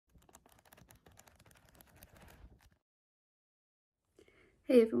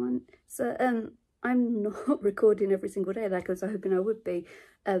Hey everyone, so I'm not recording every single day like I was hoping I would be,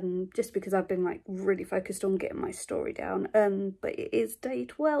 just because I've been like really focused on getting my story down, but it is day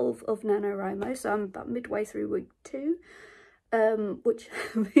 12 of NaNoWriMo, so I'm about midway through week 2, which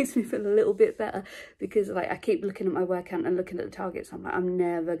makes me feel a little bit better because like I keep looking at my word count and looking at the targets. I'm like, I'm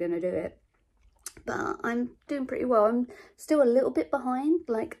never gonna do it, but I'm doing pretty well. I'm still a little bit behind,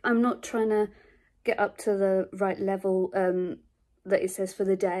 like I'm not trying to get up to the right level that it says for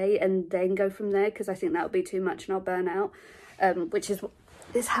the day and then go from there, because I think that would be too much and I'll burn out, which is what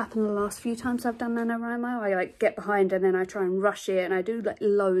this happened the last few times I've done NaNoWriMo. I like get behind and then I try and rush it and I do like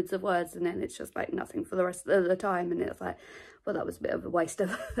loads of words and then it's just like nothing for the rest of the time, and it's like, well, that was a bit of a waste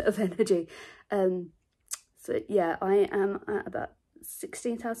of energy. So yeah, I am at about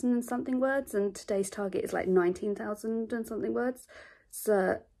 16,000 and something words, and today's target is like 19,000 and something words.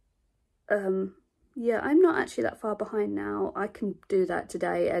 So yeah, I'm not actually that far behind now. I can do that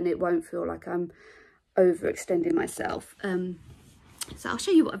today and it won't feel like I'm overextending myself. So I'll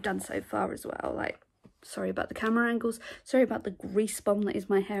show you what I've done so far as well. Like, sorry about the camera angles, sorry about the grease bomb that is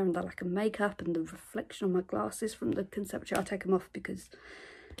my hair and the lack of makeup and the reflection on my glasses from the conceptual. I'll take them off because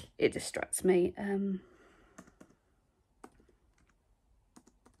it distracts me.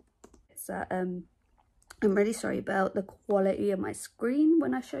 I'm really sorry about the quality of my screen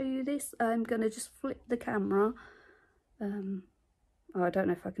when I show you this. I'm going to just flip the camera. Oh, I don't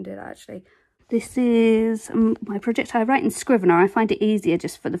know if I can do that actually. This is my project I write in Scrivener. I find it easier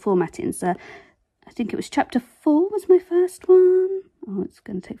just for the formatting. So I think it was chapter 4 was my first one. Oh, it's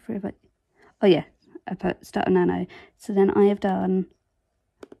going to take forever. Oh yeah, I put start on Nano. So then I have done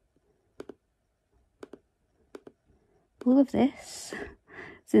all of this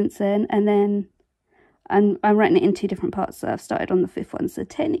since then, and then I'm writing it in 2 different parts, so I've started on the 5th one. So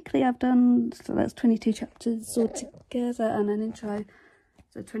technically I've done, so that's 22 chapters all together and an intro.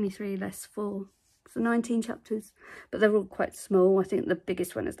 So 23 less 4, so 19 chapters. But they're all quite small. I think the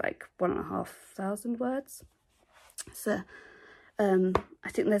biggest one is like 1,500 words. So I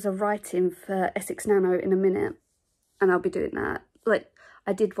think there's a write-in for Essex Nano in a minute, and I'll be doing that. Like,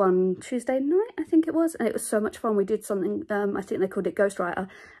 I did one Tuesday night, I think it was, and it was so much fun. We did something, I think they called it Ghostwriter,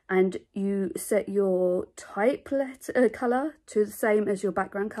 and you set your type letter colour to the same as your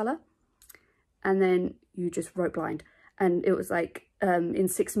background colour, and then you just wrote blind. And it was like, in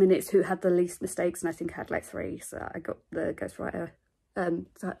 6 minutes, who had the least mistakes, and I think I had like 3, so I got the Ghostwriter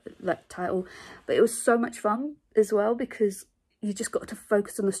like title. But it was so much fun as well, because you just got to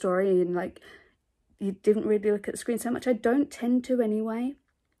focus on the story and like, you didn't really look at the screen so much. I don't tend to anyway.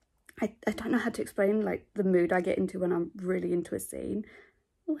 I don't know how to explain like the mood I get into when I'm really into a scene.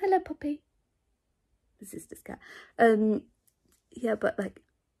 Oh, hello, Poppy. This is this cat. Yeah, but like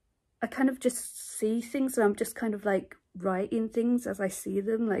I kind of just see things, and I'm just kind of like writing things as I see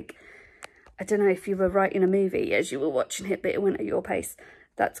them. Like, I don't know if you were writing a movie as you were watching it, but it went at your pace.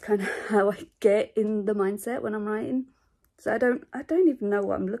 That's kind of how I get in the mindset when I'm writing. So I don't even know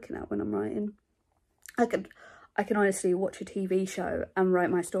what I'm looking at when I'm writing. I can honestly watch a TV show and write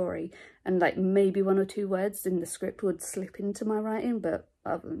my story, and like maybe 1 or 2 words in the script would slip into my writing, but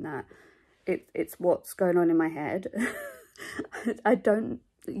other than that, it's what's going on in my head. I don't,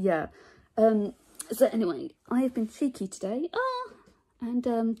 yeah. So anyway, I have been cheeky today. And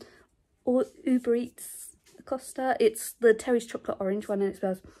or Uber Eats Costa. It's the Terry's chocolate orange one, and it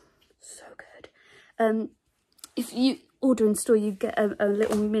smells so good. If you order in store, you get a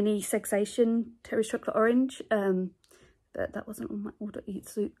little mini Sexation Terry's chocolate orange, but that wasn't on my Uber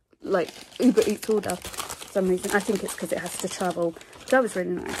Eats order for some reason. I think it's because it has to travel. That was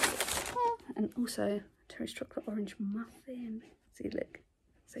really nice. And also Terry's chocolate orange muffin. See, look,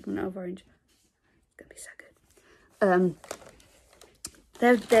 segment of orange. It's gonna be so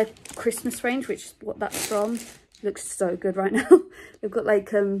good. Their Christmas range, which is what that's from, looks so good right now. They've got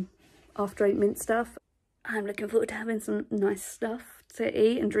like after 8 mint stuff. I'm looking forward to having some nice stuff to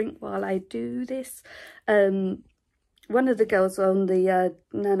eat and drink while I do this. One of the girls on the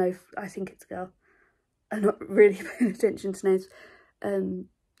Nano, I think it's a girl, I'm not really paying attention to names,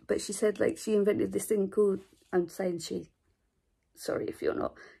 but she said like she invented this thing called, I'm saying she, sorry if you're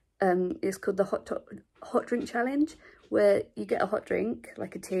not, it's called the hot drink challenge, where you get a hot drink,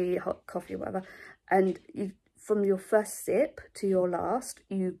 like a tea, hot coffee, whatever, and you, from your first sip to your last,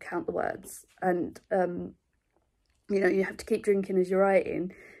 you count the words, and you know, you have to keep drinking as you're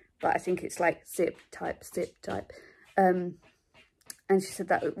writing, but I think it's like sip, type, and she said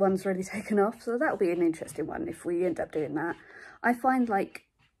that one's really taken off, so that'll be an interesting one if we end up doing that. I find like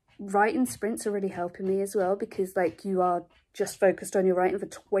writing sprints are really helping me as well, because like you are just focused on your writing for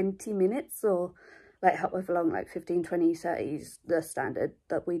 20 minutes or like however long, like 15, 20, 30 is the standard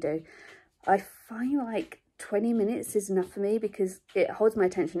that we do. I find like 20 minutes is enough for me because it holds my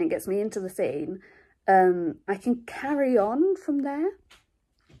attention, it gets me into the scene. I can carry on from there,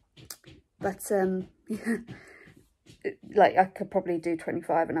 but yeah, like I could probably do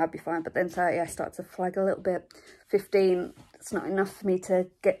 25 and I'd be fine, but then 30 I start to flag a little bit. 15, it's not enough for me to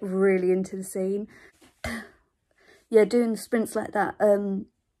get really into the scene. Yeah, doing sprints like that,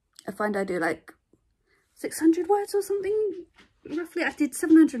 I find I do like 600 words or something, roughly. I did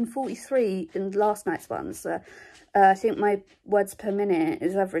 743 in last night's one, so I think my words per minute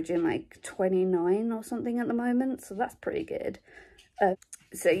is averaging like 29 or something at the moment, so that's pretty good.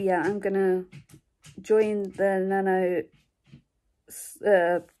 So yeah, I'm gonna join the Nano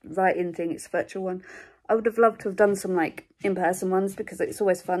writing thing. It's a virtual one. I would have loved to have done some like in-person ones because it's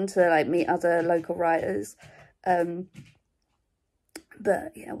always fun to like meet other local writers.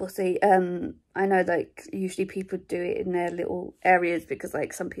 But yeah, we'll see. I know like usually people do it in their little areas because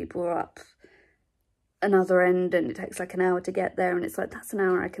like some people are up another end and it takes like an hour to get there, and it's like, that's an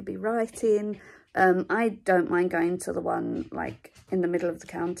hour I could be writing. I don't mind going to the one like in the middle of the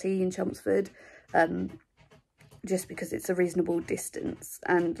county in Chelmsford, just because it's a reasonable distance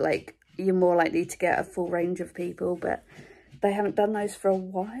and like you're more likely to get a full range of people, but they haven't done those for a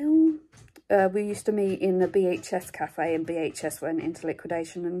while. We used to meet in the BHS cafe, and BHS went into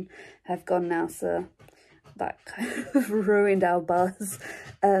liquidation and have gone now, so that kind of ruined our buzz.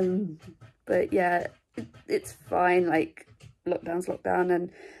 But yeah, it's fine, like lockdown's lockdown, and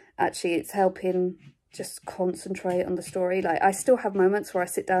actually it's helping just concentrate on the story. Like I still have moments where I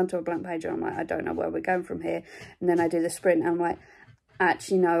sit down to a blank page and I'm like, I don't know where we're going from here, and then I do the sprint and I'm like,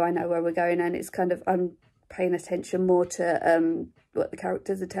 actually no, I know where we're going, and it's kind of, I'm paying attention more to what the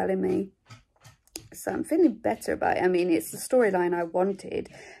characters are telling me. So I'm feeling better about it. I mean, it's the storyline I wanted,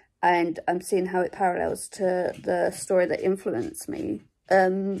 and I'm seeing how it parallels to the story that influenced me.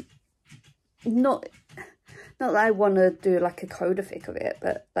 Not that I want to do like a coda-fic of it,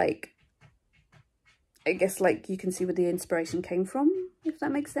 but like, I guess like you can see where the inspiration came from, if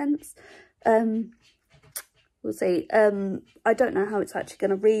that makes sense. We'll see. I don't know how it's actually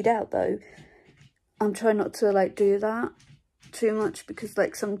going to read out though. I'm trying not to like do that too much because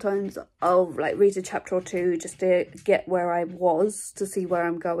like sometimes I'll like read a chapter or two just to get where I was, to see where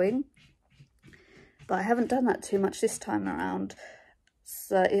I'm going, but I haven't done that too much this time around,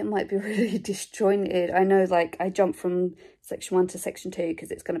 so it might be really disjointed. I know like I jumped from section 1 to section 2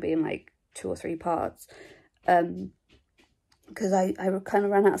 because it's going to be in like 2 or 3 parts, because I kind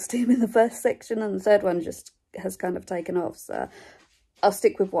of ran out of steam in the first section, and the third one just has kind of taken off, so I'll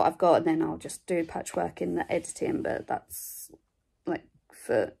stick with what I've got and then I'll just do patchwork in the editing, but that's like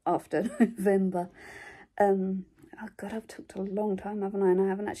for after November. Oh god, I've took a long time, haven't I? And I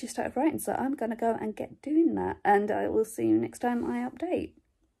haven't actually started writing, so I'm gonna go and get doing that, and I will see you next time I update.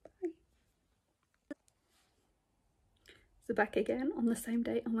 Bye. So back again on the same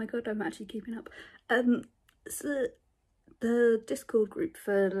day. Oh my god, I'm actually keeping up. So the Discord group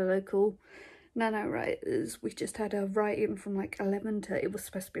for the local Nano writers, we just had a write-in from like 11 to, it was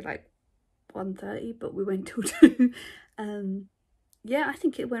supposed to be like 1:30, but we went till 2. Yeah, I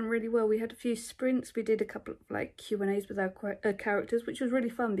think it went really well. We had a few sprints, we did a couple of like Q&As with our characters, which was really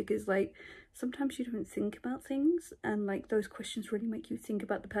fun because like sometimes you don't think about things, and like those questions really make you think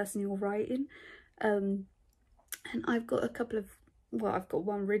about the person you're writing. And I've got a couple of, well, I've got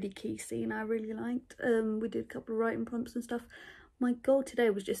one really key scene I really liked. We did a couple of writing prompts and stuff. My goal today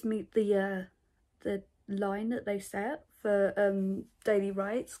was just meet the line that they set for daily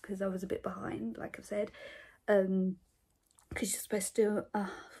writes, because I was a bit behind, like I've said, because you're supposed to do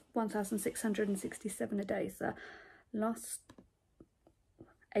 1,667 a day. So last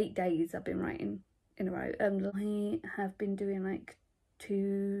 8 days I've been writing in a row. I have been doing like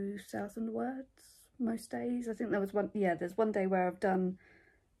 2,000 words most days. I think there was one, yeah, there's one day where I've done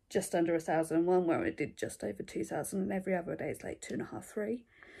just under 1,000, one where I did just over 2,000, and every other day it's like 2.5, 3.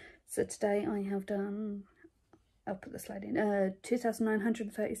 So today I have done, I'll put the slide in,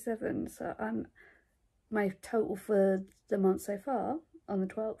 2,937. So my total for the month so far on the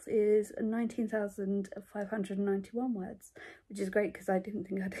 12th is 19,591 words, which is great because I didn't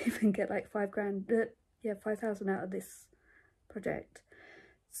think I'd even get like 5,000 out of this project.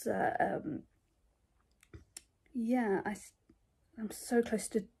 So yeah, I'm so close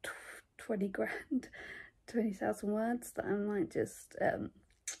to 20 grand, 20,000 words, that I might just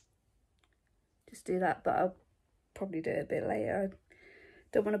do that, but I'll probably do it a bit later. I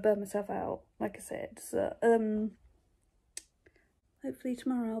don't want to burn myself out, like I said. So hopefully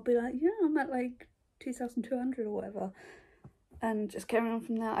tomorrow I'll be like, yeah, I'm at like 2,200 or whatever, and just carry on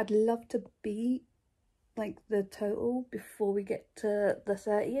from there. I'd love to beat like the total before we get to the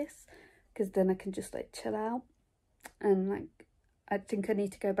 30th, because then I can just like chill out. And like I think I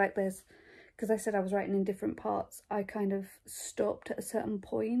need to go back. There's, because I said I was writing in different parts, I kind of stopped at a certain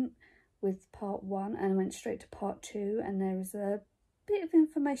point with part 1 and I went straight to part 2, and there is a bit of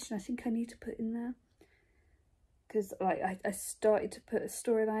information I think I need to put in there, because like I started to put a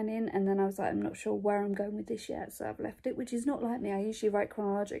storyline in and then I was like, I'm not sure where I'm going with this yet, so I've left it, which is not like me. I usually write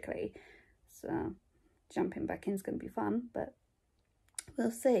chronologically, so jumping back in is going to be fun, but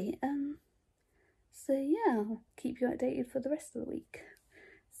we'll see. So yeah, I'll keep you updated for the rest of the week.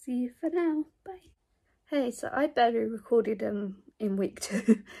 See you for now, bye. Hey, so I barely recorded in week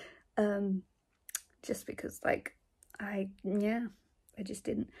 2, just because like I just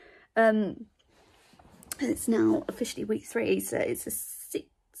didn't. It's now officially week 3, so it's the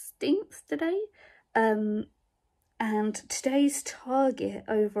 16th today, and today's target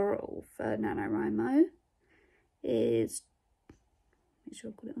overall for NaNoWriMo is, make sure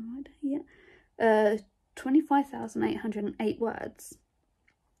I've got it on right here, 25,808 words.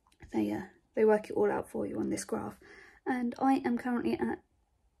 They work it all out for you on this graph, and I am currently at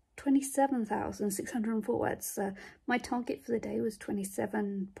 27,604 words. So my target for the day was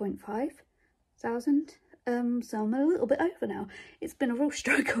 27.5 thousand. So I'm a little bit over now. It's been a real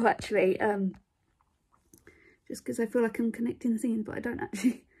struggle actually, just because I feel like I'm connecting scenes, but I don't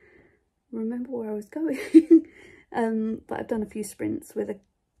actually remember where I was going. But I've done a few sprints with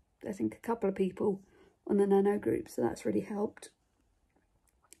I think a couple of people on the Nano group, so that's really helped.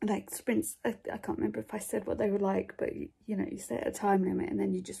 Like sprints, I can't remember if I said what they were like, but you know, you set a time limit and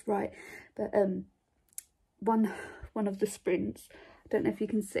then you just write. But one of the sprints, I don't know if you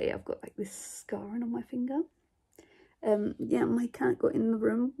can see, I've got like this scarring on my finger. Yeah, my cat got in the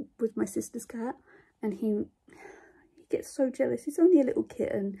room with my sister's cat, and he gets so jealous. He's only a little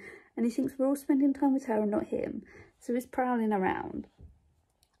kitten and he thinks we're all spending time with her and not him, so he's prowling around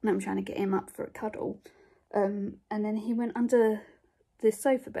and I'm trying to get him up for a cuddle, and then he went under this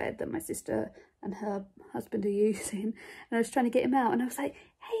sofa bed that my sister and her husband are using, and I was trying to get him out, and I was like,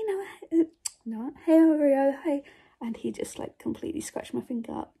 hey Noah, hey Oreo, hey, and he just like completely scratched my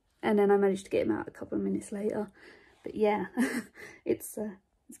finger up, and then I managed to get him out a couple of minutes later. But yeah, it's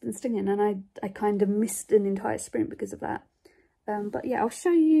been stinging, and I kind of missed an entire sprint because of that. But yeah, I'll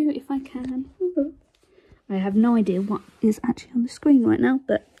show you if I can. I have no idea what is actually on the screen right now,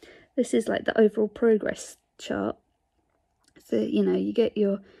 but this is like the overall progress chart. So, you know, you get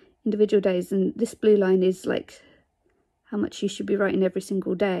your individual days, and this blue line is like how much you should be writing every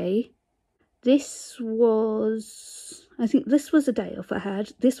single day. This was, I think this was a day off I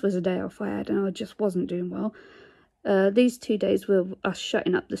had. This was a day off I had, and I just wasn't doing well. These 2 days were us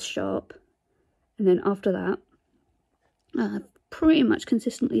shutting up the shop. And then after that, I've pretty much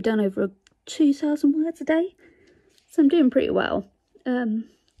consistently done over 2,000 words a day. So I'm doing pretty well.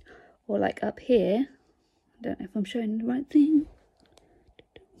 Or like up here, I don't know if I'm showing the right thing.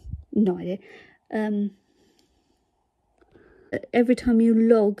 No idea. Every time you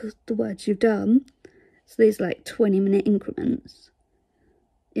log the words you've done, so these like 20-minute increments,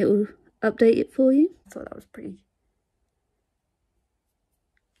 it will update it for you. I thought that was pretty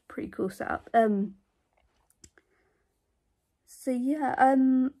cool setup. So yeah,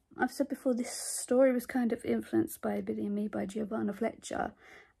 I've said before, this story was kind of influenced by Billy and Me by Giovanna Fletcher,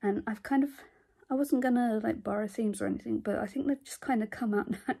 and I wasn't gonna like borrow themes or anything, but I think they've just kind of come out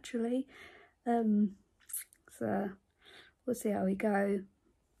naturally. So we'll see how we go.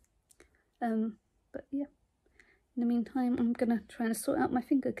 But yeah, in the meantime, I'm gonna try and sort out my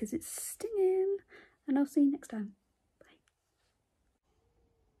finger because it's stinging, and I'll see you next time.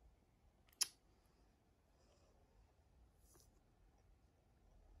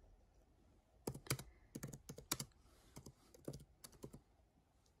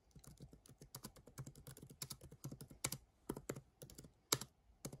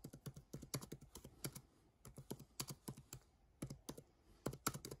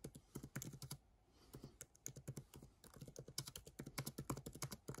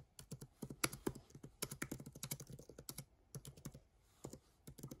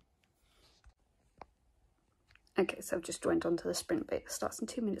 Okay, so I've just joined onto the sprint bit. It starts in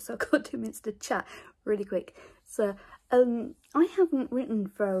 2 minutes, so I've got 2 minutes to chat really quick. So, I haven't written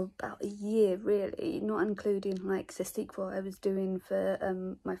for about a year, really, not including, like, the sequel I was doing for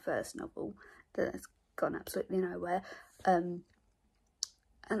my first novel that's gone absolutely nowhere. And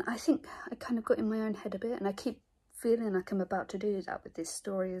I think I kind of got in my own head a bit, and I keep feeling like I'm about to do that with this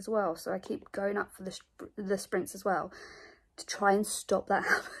story as well. So I keep going up for the sprints as well, to try and stop that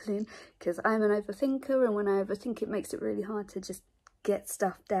happening, because I'm an overthinker, and when I overthink it makes it really hard to just get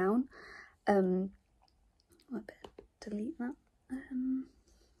stuff down. I better delete that.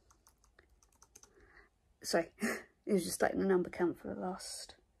 Sorry, it was just like the number count for the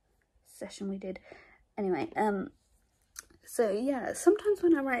last session we did. Anyway, so yeah, sometimes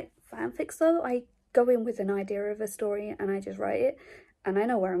when I write fanfics though, I go in with an idea of a story and I just write it, and I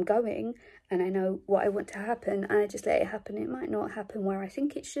know where I'm going and I know what I want to happen, and I just let it happen. It might not happen where I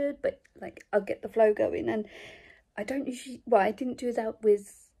think it should, but like I'll get the flow going. And I don't usually, well, I didn't do that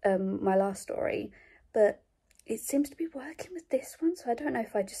with my last story, but it seems to be working with this one, so I don't know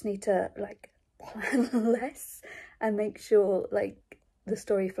if I just need to like plan less and make sure like the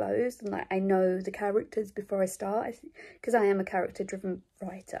story flows and like I know the characters before I start, because I am a character driven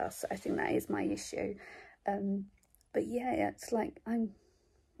writer, so I think that is my issue. But yeah, it's like I'm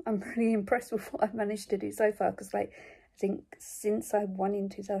really impressed with what I've managed to do so far, because like I think since I won in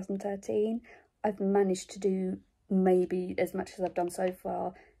 2013 I've managed to do maybe as much as I've done so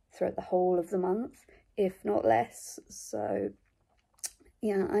far throughout the whole of the month, if not less. So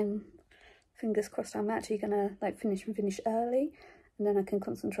yeah, I'm fingers crossed I'm actually gonna like finish early, and then I can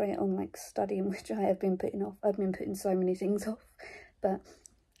concentrate on like studying, which I have been putting off. I've been putting so many things off, but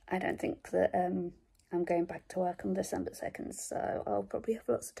I don't think that I'm going back to work on December 2nd, so I'll probably have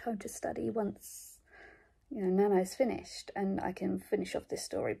lots of time to study once, you know, Nano's finished, and I can finish off this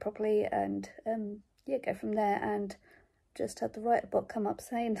story properly and yeah, go from there. And just had the writer bot come up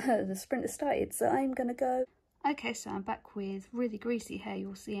saying the sprint has started, so I'm gonna go. Okay, so I'm back with really greasy hair,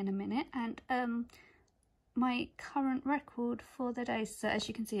 you'll see in a minute, and my current record for the day. So as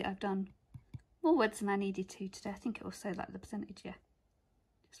you can see, I've done more words than I needed to today. I think it will say like the percentage, yeah,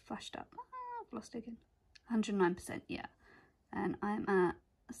 just flashed up. I've lost it again. 109%, yeah, and I'm at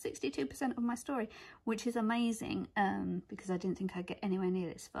 62% of my story, which is amazing, because I didn't think I'd get anywhere near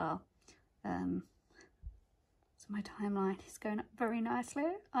this far. So my timeline is going up very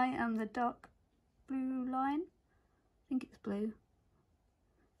nicely. I am the dark blue line, I think it's blue,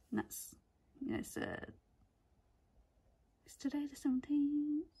 and that's, you know, it's today the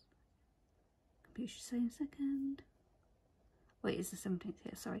 17th, computer should say in a second, wait, it's the 17th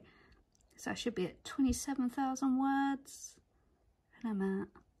here, sorry. So I should be at 27,000 words, and I'm at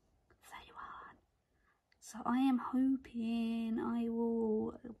 31. So I am hoping I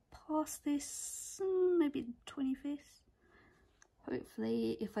will pass this maybe the 25th.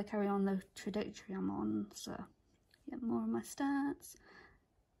 Hopefully, if I carry on the trajectory I'm on, so get more of my stats.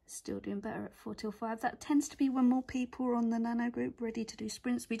 Still doing better at 4 till 5. That tends to be when more people are on the Nano group ready to do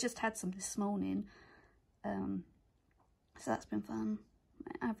sprints. We just had some this morning, so that's been fun.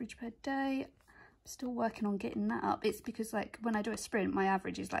 My average per day, I'm still working on getting that up. It's because like when I do a sprint, my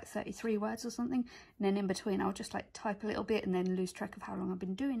average is like 33 words or something, and then in between I'll just like type a little bit and then lose track of how long I've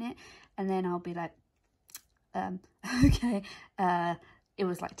been doing it, and then I'll be like, okay, it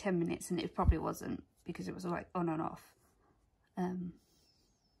was like 10 minutes, and it probably wasn't, because it was like on and off.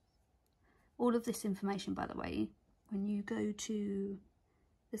 All of this information, by the way, when you go to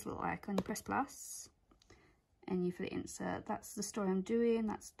this little icon, you press plus and you put insert, that's the story I'm doing,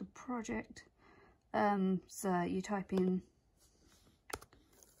 that's the project. So you type in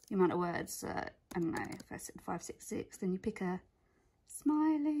the amount of words, I don't know, if I said 566, then you pick a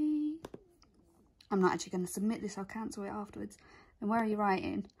smiley. I'm not actually going to submit this, I'll cancel it afterwards. And where are you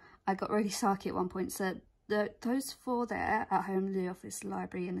writing? I got really sarky at one point, so those four there, at home, the office, the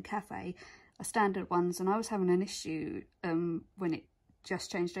library and the cafe, are standard ones, and I was having an issue when it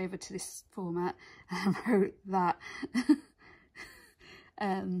just changed over to this format, and I wrote that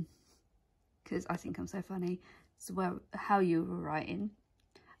because I think I'm so funny. So how you were writing.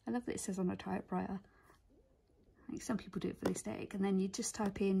 I love that it says on a typewriter. I think some people do it for the aesthetic, and then you just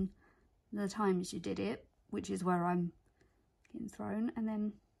type in the times you did it, which is where I'm getting thrown, and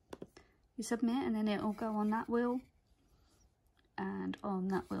then you submit, and then it'll go on that wheel and on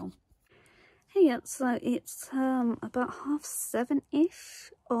that wheel. Hey, yeah, so it's about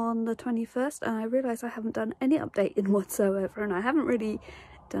 7:30ish on the 21st, and I realise I haven't done any updating whatsoever, and I haven't really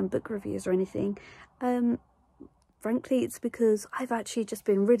done book reviews or anything. Frankly, it's because I've actually just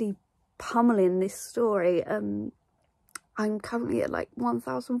been really pummeling this story. I'm currently at like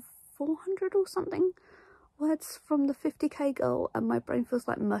 1,400 or something words from the 50k goal, and my brain feels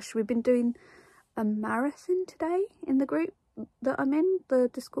like mush. We've been doing a marathon today in the group that I'm in, the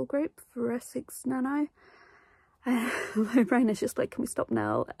Discord group for Essex Nano. My brain is just like, can we stop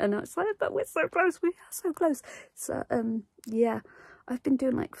now? And it's like, but we're so close, we are so close. So yeah, I've been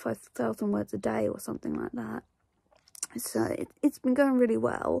doing like 5,000 words a day or something like that. So it's been going really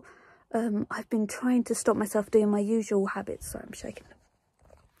well. I've been trying to stop myself doing my usual habits. Sorry, I'm shaking the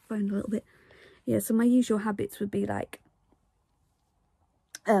phone a little bit. Yeah, so my usual habits would be like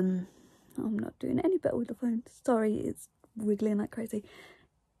I'm not doing any better with the phone. Sorry, it's wiggling like crazy.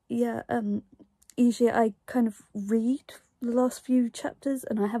 Yeah, usually I kind of read the last few chapters,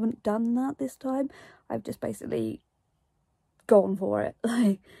 and I haven't done that this time. I've just basically gone for it.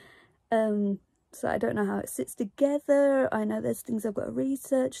 Like, so I don't know how it sits together. I know there's things I've got to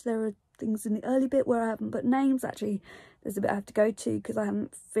research. There are things in the early bit where I haven't put names. Actually, there's a bit I have to go to because I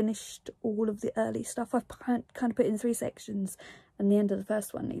haven't finished all of the early stuff. I've kind of put in 3 sections, and the end of the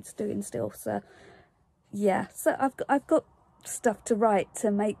first one needs doing still. So yeah, so I've got stuff to write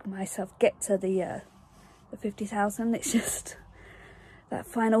to make myself get to the 50,000. It's just that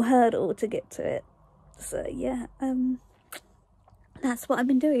final hurdle to get to it. So yeah, that's what I've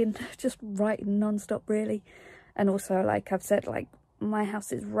been doing, just writing non-stop really. And also, like I've said, like my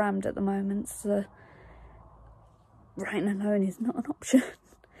house is rammed at the moment, so writing alone is not an option.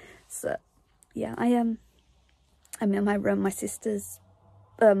 So yeah, I'm in my room. My sister's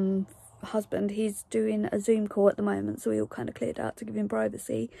husband, he's doing a Zoom call at the moment, so we all kind of cleared out to give him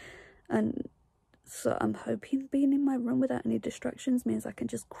privacy. And so I'm hoping being in my room without any distractions means I can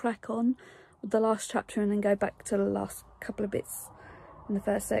just crack on with the last chapter and then go back to the last couple of bits in the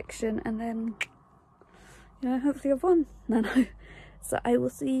first section, and then, you know, hopefully I've won. No. So I will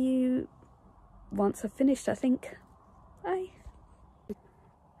see you once I've finished, I think. Bye.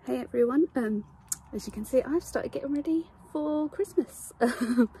 Hey everyone, as you can see, I've started getting ready for Christmas.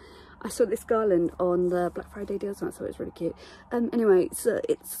 I saw this garland on the Black Friday deals and I thought it was really cute. Anyway, so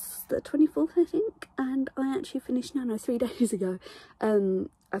it's the 24th, I think, and I actually finished Nano 3 days ago.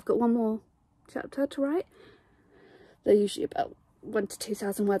 I've got one more chapter to write. They're usually about 1,000 to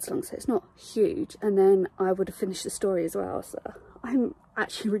 2,000 words long, so it's not huge, and then I would have finished the story as well. So I'm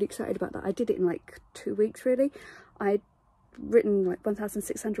actually really excited about that. I did it in like 2 weeks really. I'd written like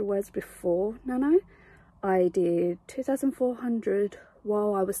 1,600 words before Nano. I did 2,400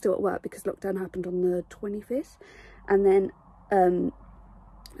 while I was still at work because lockdown happened on the 25th, and then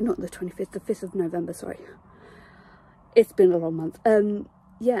not the 25th, the 5th of November, sorry. It's been a long month.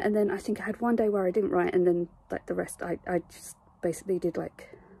 Yeah, and then I think I had one day where I didn't write, and then like the rest I just basically did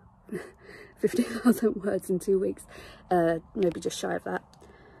like 50,000 words in 2 weeks, maybe just shy of that.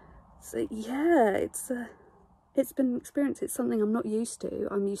 So yeah, it's been an experience. It's something I'm not used to.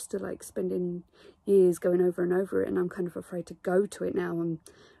 I'm used to like spending years going over and over it, and I'm kind of afraid to go to it now and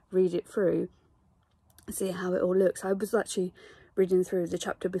read it through, see how it all looks. I was actually reading through the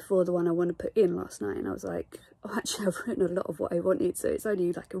chapter before the one I want to put in last night, and I was like, oh, actually I've written a lot of what I wanted, so it's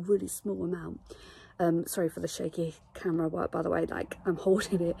only like a really small amount. Sorry for the shaky camera work, by the way, like I'm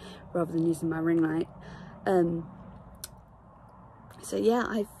holding it rather than using my ring light. So yeah,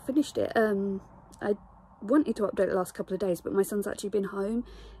 I finished it. I wanted to update the last couple of days, but my son's actually been home.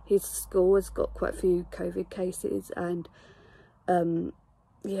 His school has got quite a few COVID cases, and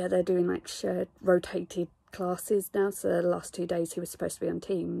yeah, they're doing like shared rotated classes now. So the last 2 days he was supposed to be on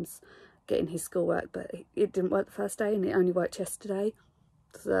Teams getting his schoolwork, but it didn't work the first day, and it only worked yesterday.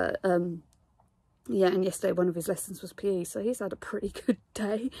 So yeah, and yesterday one of his lessons was PE, so he's had a pretty good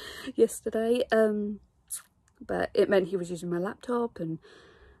day yesterday. But it meant he was using my laptop, and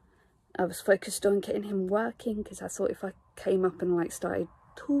I was focused on getting him working, because I thought if I came up and like started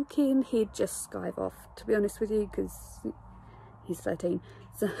talking, he'd just skive off, to be honest with you, because he's 13,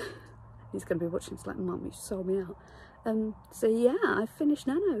 so he's going to be watching this like, Mum, you sold me out. So yeah, I finished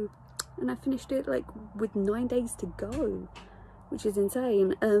Nano, and I finished it like with 9 days to go, which is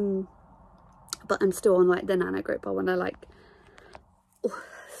insane. But I'm still on like the Nano group. I want to like, oh,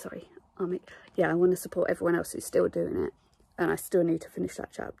 sorry, yeah, I want to support everyone else who's still doing it, and I still need to finish that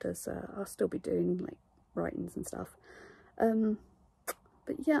chapter, so I'll still be doing like writings and stuff.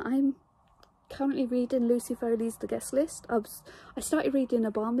 But yeah, I'm currently reading Lucy Foley's The Guest List. I started reading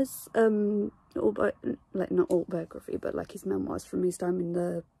Obama's like not autobiography, but like his memoirs from his time in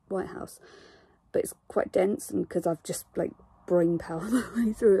the White House, but it's quite dense, and because I've just like brain power my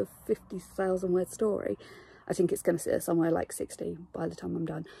way through a 50,000 word story, I think it's going to sit somewhere like 60 by the time I'm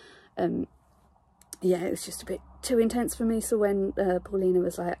done. Yeah, it was just a bit too intense for me. So when Paulina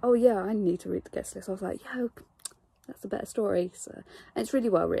was like, oh yeah, I need to read The Guest List, I was like, yeah, that's a better story. So, and it's really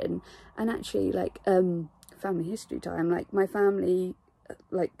well written, and actually like family history time, like my family,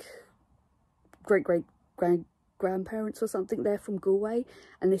 like great-great-grandparents or something, they're from Galway,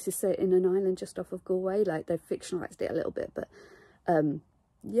 and this is set in an island just off of Galway. Like they've fictionalized it a little bit, but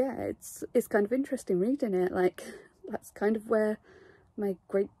yeah, it's kind of interesting reading it. Like that's kind of where my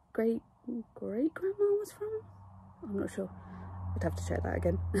great-great-grandma was from. I'm not sure, I'd have to check that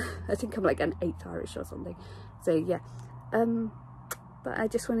again. I think I'm like an 8th Irish or something. So yeah, but I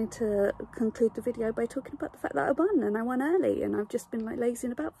just wanted to conclude the video by talking about the fact that I won, and I won early, and I've just been like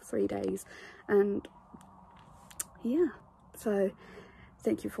lazing about for 3 days. And yeah, so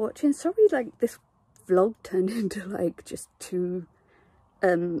thank you for watching. Sorry, like this vlog turned into like just 2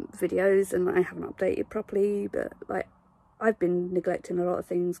 videos and I haven't updated properly, but like I've been neglecting a lot of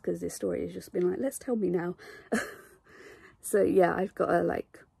things because this story has just been like, let's tell me now. So yeah, I've got to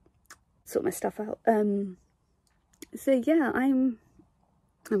like sort my stuff out. So yeah, I'm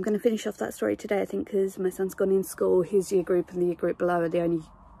going to finish off that story today, I think, because my son's gone in school. His year group and the year group below are the only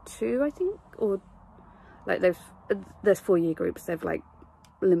 2, I think, or like there's 4 year groups, they've like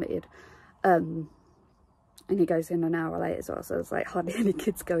limited, and he goes in an hour late as well, so there's like hardly any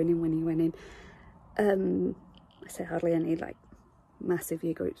kids going in when he went in. I say hardly any like massive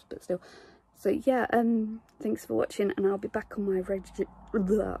year groups, but still. So yeah, thanks for watching, and I'll be back on my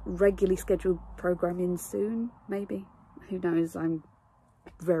regularly scheduled programming soon, maybe, who knows, I'm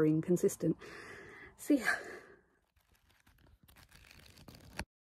very inconsistent. See ya.